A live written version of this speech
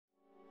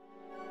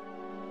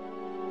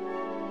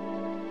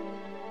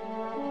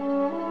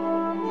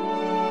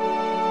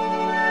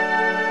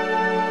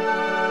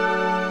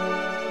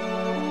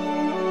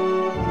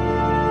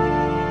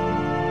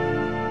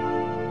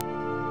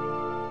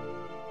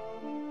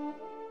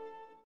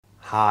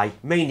Hi,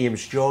 my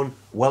name's John.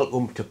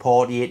 Welcome to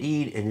part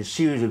 18 in a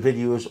series of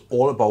videos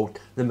all about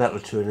the metal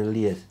turning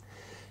lathe.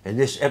 In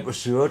this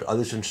episode, or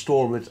this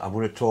instalment, I'm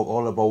going to talk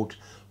all about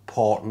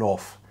parting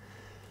off.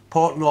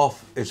 Parting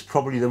off is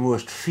probably the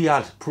most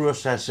feared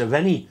process of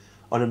any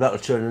on a metal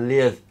turning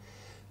lathe.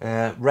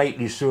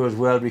 Rightly so as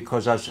well,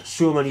 because there's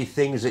so many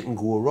things that can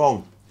go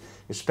wrong,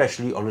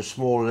 especially on a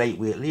small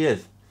lightweight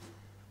lathe.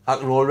 I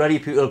can already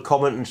people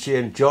commenting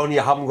saying, John, you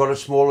haven't got a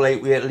small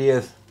lightweight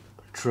lathe.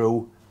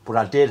 True, but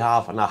I did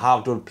have, and I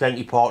have done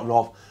plenty parting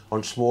off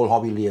on small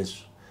hobby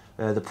lathes.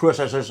 The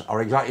processes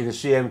are exactly the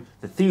same,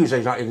 the theory is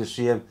exactly the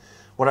same.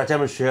 What I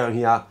demonstrate on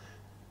here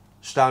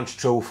stands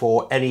true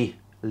for any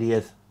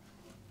lathe.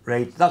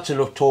 Right, that's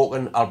enough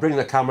talking. I'll bring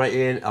the camera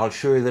in, I'll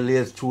show you the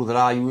lathe tool that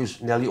I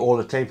use nearly all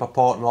the time for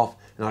parting off,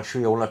 and I'll show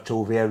you one or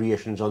two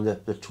variations on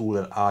the tool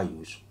that I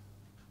use.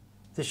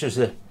 This is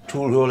the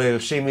tool hole you'll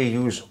see me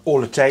use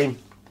all the time.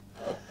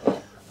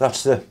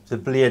 That's the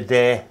blade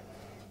there,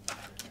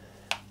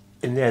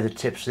 and there the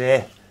tips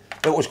there.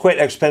 It was quite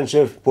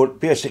expensive, but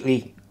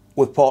basically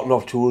with parting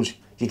off tools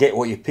you get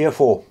what you pay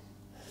for.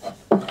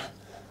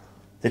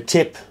 The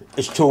tip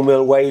is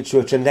 2mm wide, so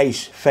it's a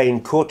nice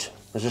fine cut.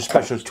 There's a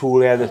special tool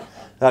there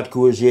that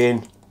goes in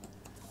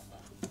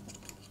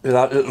with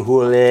that little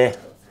hole there,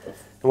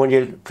 and when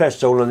you press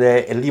down on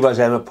there it levers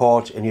them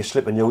apart and you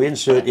slip a new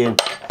insert in.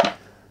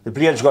 The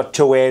blade's got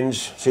two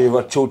ends, so you've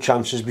got two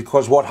chances,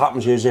 because what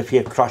happens is if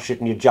you crash it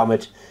and you jam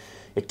it,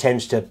 it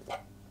tends to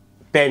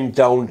bend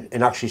down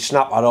and actually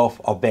snap that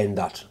off or bend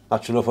that.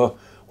 That's enough of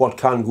what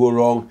can go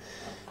wrong.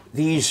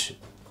 These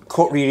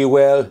cut really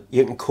well,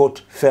 you can cut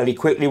fairly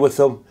quickly with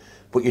them,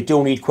 but you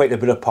do need quite a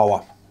bit of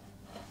power.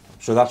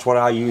 So that's what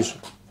I use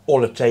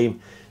all the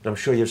time, and I'm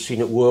sure you've seen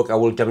it work. I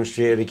will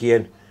demonstrate it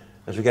again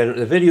as we get into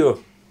the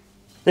video.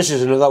 This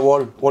is another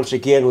one, once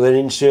again with an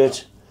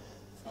insert.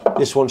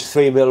 This one's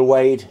 3mm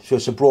wide, so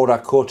it's a broader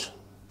cut.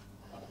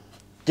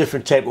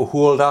 Different type of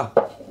holder.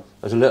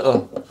 There's a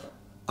little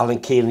Allen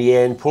key in the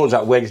end, pulls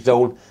that wedge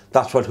down.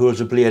 That's what holds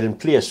the blade in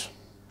place.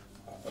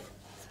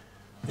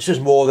 This is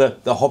more the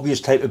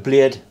hobbyist type of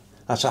blade.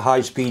 That's a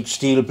high-speed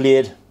steel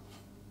blade.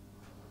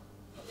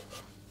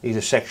 Here's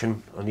a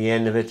section on the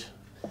end of it.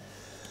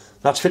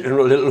 That's fitted in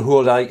a little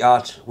holder like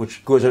that,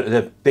 which goes into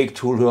the big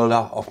tool holder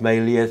of my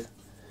lathe.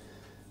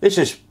 This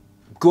is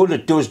good,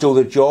 it does do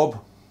the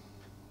job.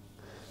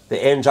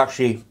 The end's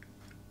actually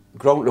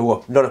ground to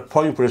a, not a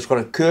point, but it's got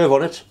a curve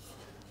on it.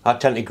 I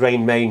tend to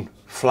grind mine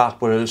flat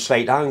but at a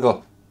slight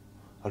angle.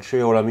 I'll show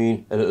you what I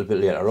mean a little bit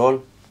later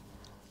on.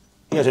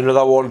 Here's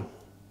another one.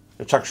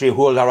 It's actually a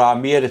holder I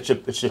made.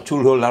 It's a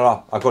tool holder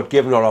I got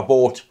given or I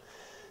bought,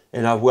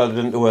 and I've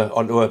welded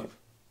onto a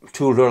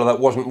tool holder that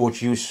wasn't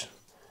much use,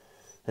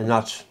 and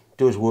that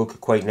does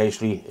work quite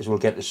nicely, as we'll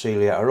get to see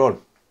later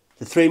on.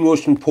 The three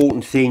most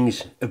important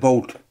things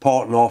about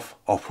parting off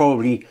are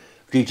probably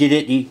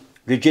rigidity,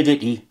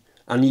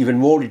 and even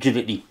more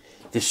rigidity.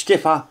 The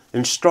stiffer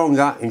and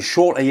stronger and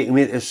shorter you can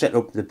make the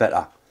setup, the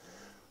better.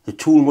 The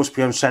tool must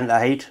be on centre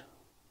height.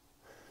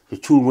 The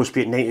tool must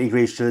be at 90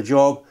 degrees to the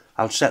job.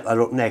 I'll set that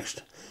up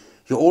next.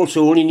 You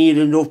also only need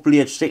enough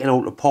blade sticking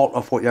out to part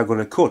off what you're going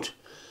to cut.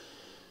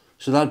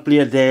 So that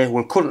blade there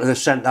will cut into the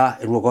centre,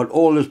 and we've got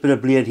all this bit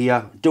of blade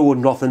here doing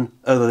nothing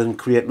other than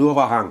create an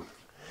overhang.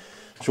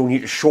 So we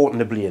need to shorten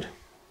the blade.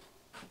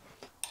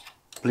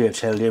 Blade's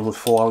held in with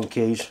 4 Allen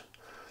keys,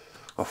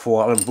 or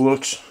 4 Allen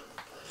bolts.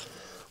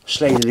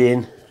 Slide it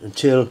in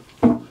until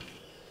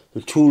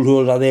the tool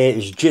holder there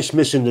is just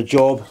missing the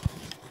job,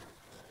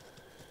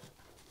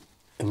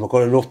 and we've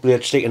got enough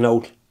blade sticking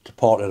out to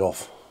part it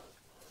off.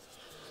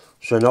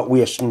 So not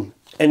wasting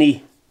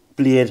any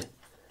blade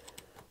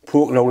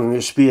poking out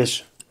into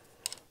space,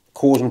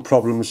 causing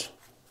problems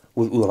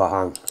with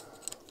overhang.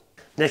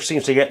 Next thing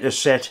is to get this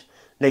set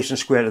nice and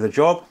square to the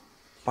job.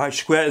 By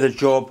square to the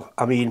job,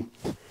 I mean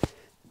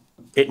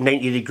at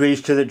 90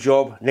 degrees to the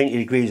job, 90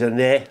 degrees in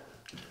there.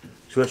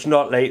 So it's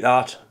not like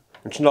that,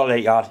 it's not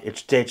like that,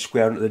 it's dead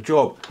square into the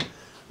job.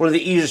 One of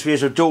the easiest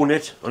ways of doing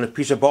it on a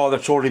piece of bar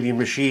that's already been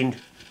machined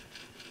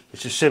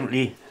is to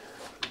simply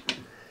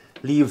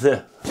leave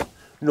the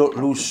nut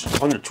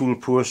loose on the tool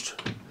post,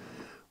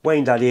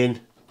 wind that in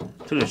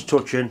till it's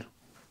touching,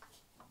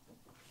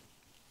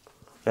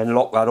 then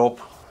lock that up,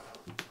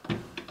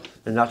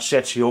 and that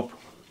sets you up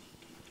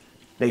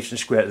nice and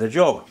square to the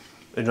job.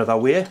 Another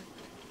way,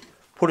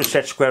 put a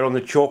set square on the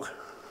chuck.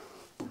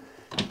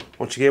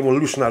 Once again, we'll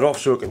loosen that off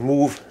so it can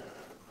move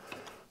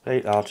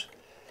like that.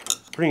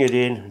 Bring it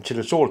in until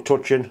it's all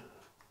touching,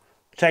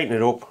 tighten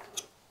it up,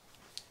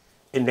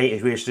 and 90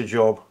 degrees to the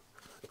job.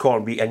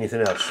 Can't beat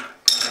anything else.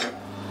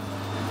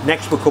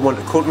 Next we'll come on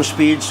to cutting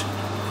speeds.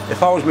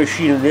 If I was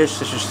machining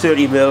this is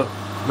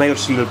 30mm mild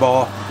steel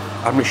bar,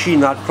 I'd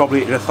machine that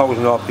probably at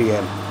 1000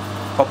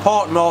 RPM. For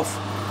parting off,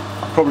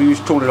 I'd probably use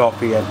 200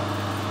 RPM.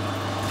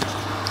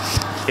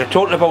 You're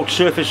talking about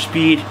surface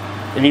speed,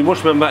 and you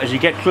must remember as you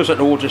get closer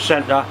towards the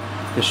centre,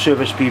 the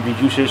surface speed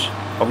reduces.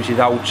 Obviously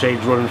the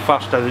outside's running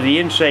faster than the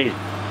inside.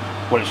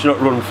 Well, it's not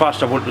running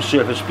faster, but the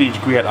surface speed's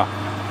greater.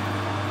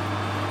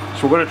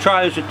 So we're going to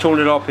try this at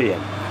 200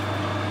 RPM.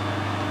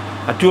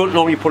 I don't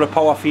normally put a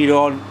power feed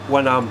on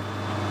when I'm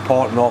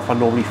parting off. I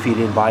normally feed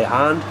in by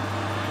hand.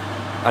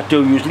 I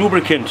do use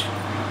lubricant.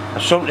 I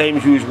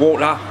sometimes use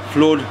water,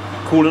 flood,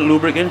 coolant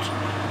lubricant,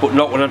 but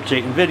not when I'm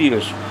taking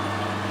videos.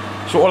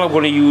 So all I'm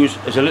going to use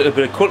is a little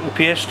bit of cutting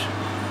paste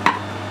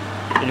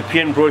in a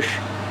paintbrush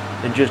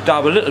and just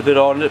dab a little bit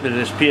of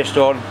this paste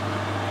on,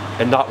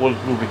 and that will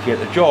lubricate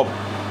the job.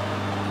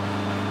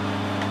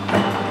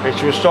 Right,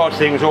 so we'll start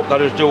things up.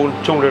 That is doing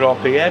 200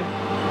 RPM.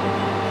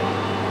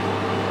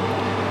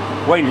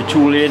 Wind the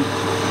tool in,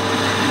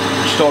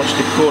 it starts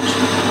to cut.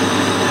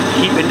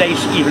 Keep a nice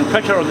even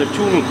pressure on the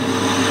tool,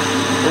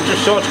 and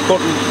just starts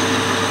cutting,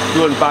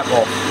 going back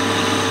off.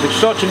 If it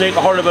starts to make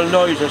a horrible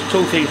noise, there's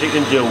two things you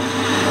can do.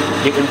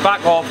 You can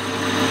back off,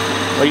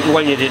 or you can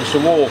wind it in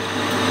some more.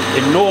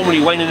 And normally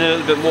winding a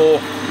little bit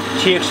more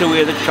takes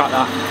away the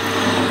chatter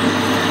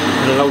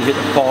and allows it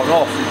to part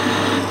off.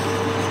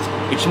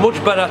 It's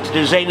much better to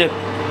design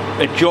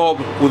a job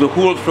with a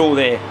hole through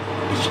there.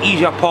 It's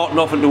easier parting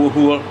off into a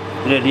hole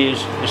than it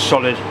is a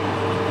solid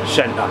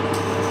centre.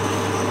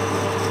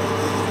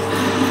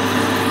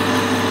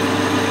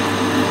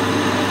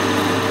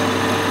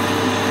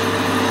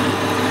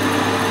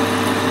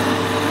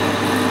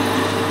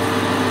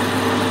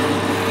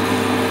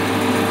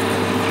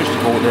 Just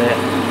about there.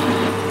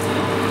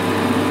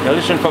 Now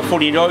listen for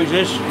funny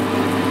noises.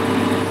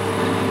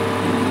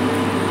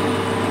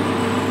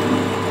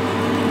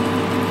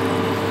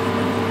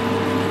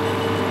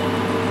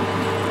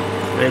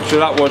 Right, so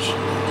that was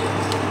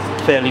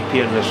fairly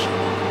painless.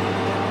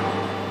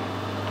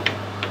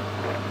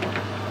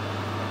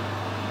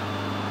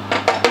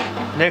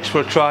 Next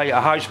we'll try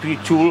a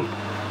high-speed tool.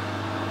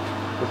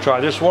 We'll try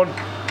this one.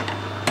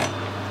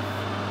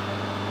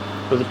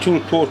 But the tool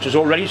post is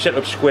already set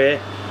up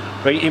square,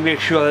 right? You make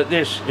sure that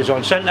this is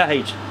on centre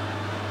height.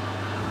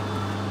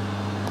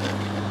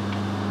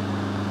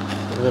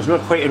 And there's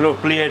not quite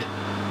enough blade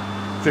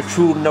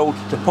protruding out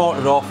to part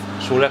it off,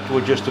 so we'll have to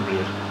adjust the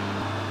blade.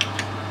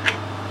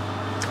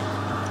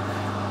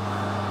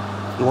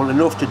 You want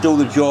enough to do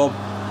the job,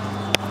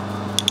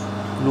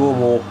 no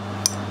more.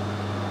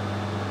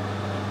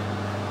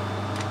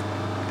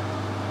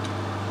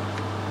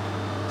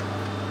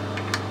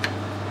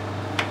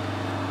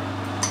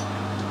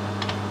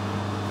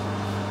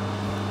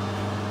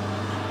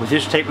 With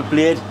this type of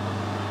blade,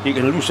 you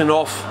can loosen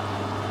off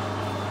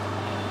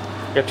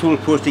your tool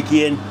post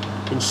again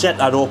and set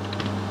that up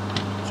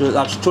so that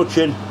that's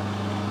touching.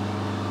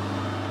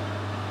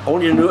 I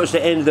want you to notice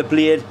the end of the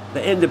blade.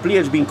 The end of the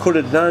blade's been cut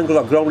at an angle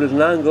or grounded at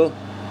an angle,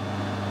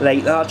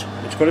 like that.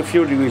 It's got a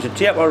few degrees of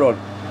taper on.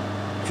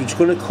 So it's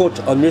going to cut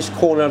on this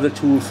corner of the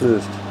tool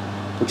first.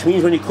 Which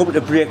means when you come to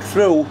break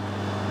through,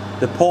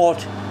 the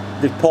part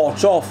that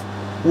parts off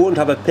won't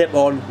have a pip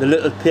on. The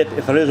little pip,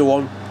 if there is a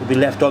one, will be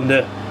left on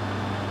the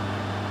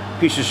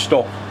piece of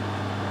stock.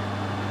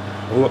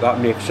 I hope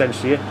that makes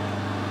sense to you.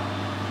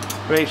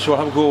 Right, so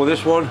I'll have a go with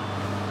this one.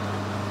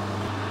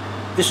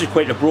 This is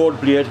quite a broad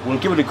blade. We'll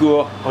give it a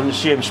go on the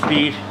same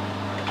speed.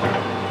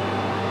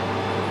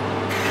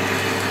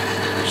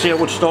 See how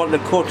it's starting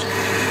to cut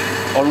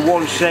on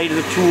one side of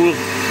the tool.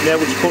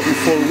 Now it's cutting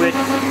full width.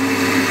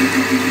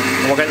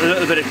 And we're getting a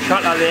little bit of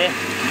chatter there.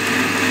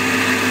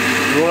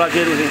 And all I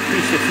did was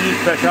increase the feed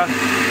pressure.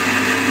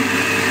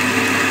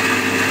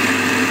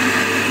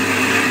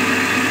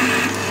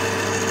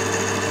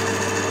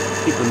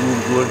 Keep the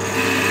move going.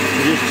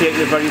 We're just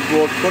taking a very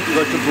broad cut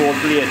because it's a broad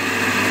blade.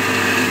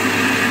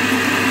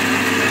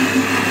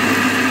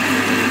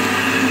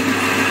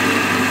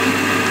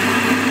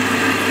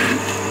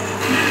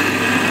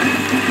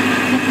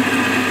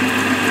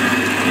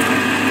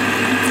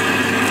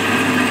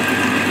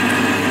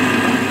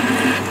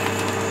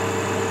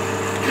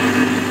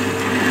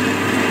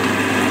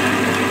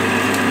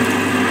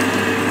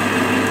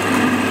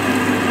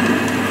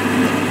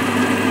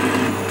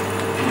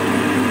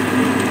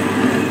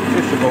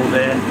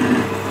 There.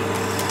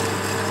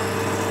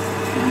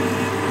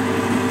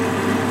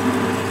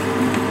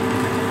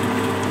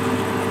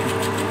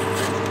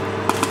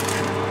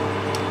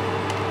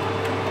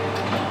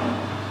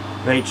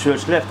 Right, so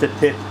it's left the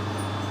pip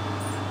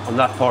on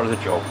that part of the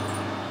job.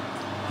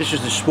 This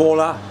is the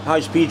smaller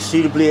high-speed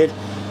steel blade,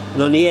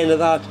 and on the end of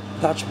that,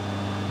 that's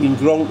been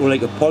ground to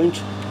like a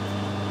point.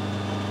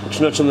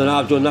 It's not something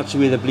I've done, that's the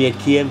way the blade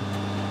came.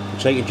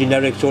 It's like a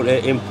generic sort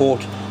of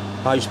import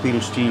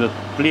high-speed steel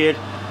blade.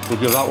 We'll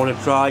give that one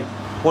a try.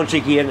 Once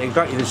again,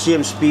 exactly the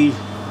same speed,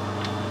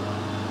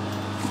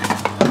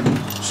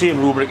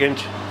 same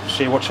lubricant,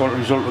 see what sort of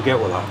result we get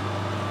with that.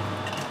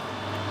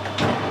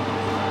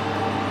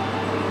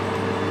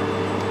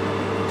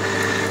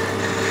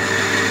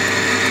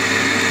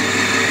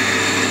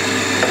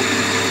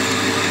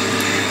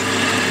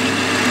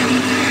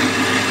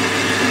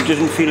 It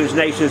doesn't feel as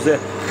nice as the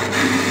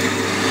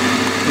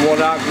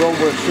one I've grown,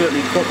 but it's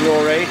certainly cutting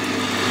alright.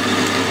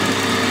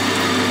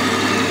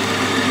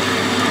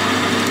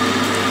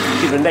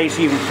 Keep a nice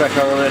even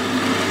pressure on it.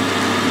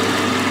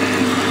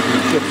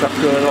 The chips are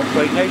curling up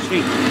quite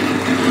nicely.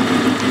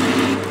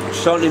 It's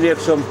starting to make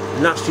some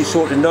nasty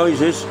sort of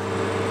noises.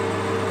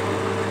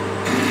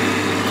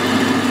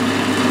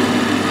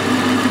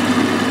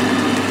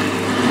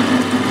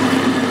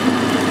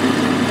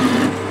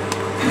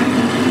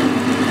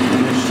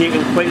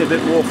 quite a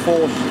bit more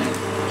force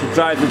to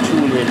drive the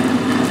tool in.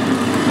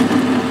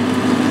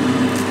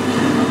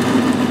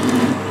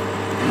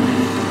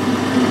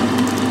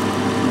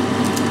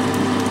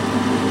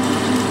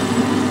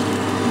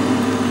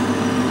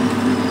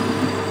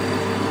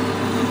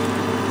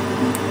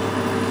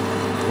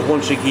 But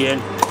once again,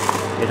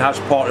 it has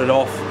parted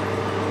off,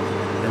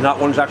 and that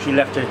one's actually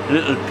left a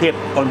little pip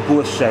on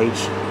both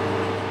sides.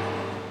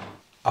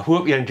 I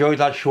hope you enjoyed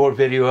that short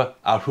video.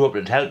 I hope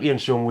it helped you in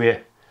some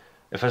way.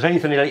 If there's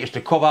anything you'd like us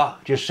to cover,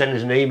 just send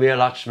us an email.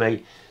 That's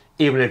my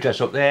email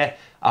address up there.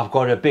 I've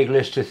got a big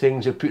list of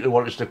things that people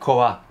want us to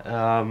cover.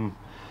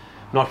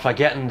 Not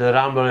forgetting that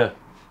I'm a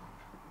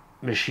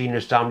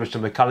machinist, I'm just a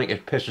mechanic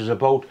that pisses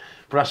about.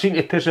 But I seem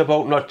to piss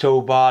about not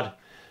too bad,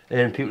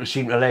 and people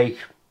seem to like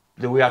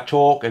the way I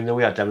talk and the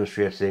way I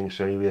demonstrate things.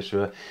 So anyway,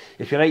 so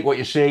if you like what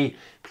you see,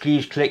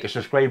 please click the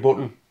subscribe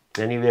button.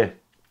 Anyway,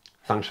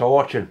 thanks for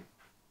watching.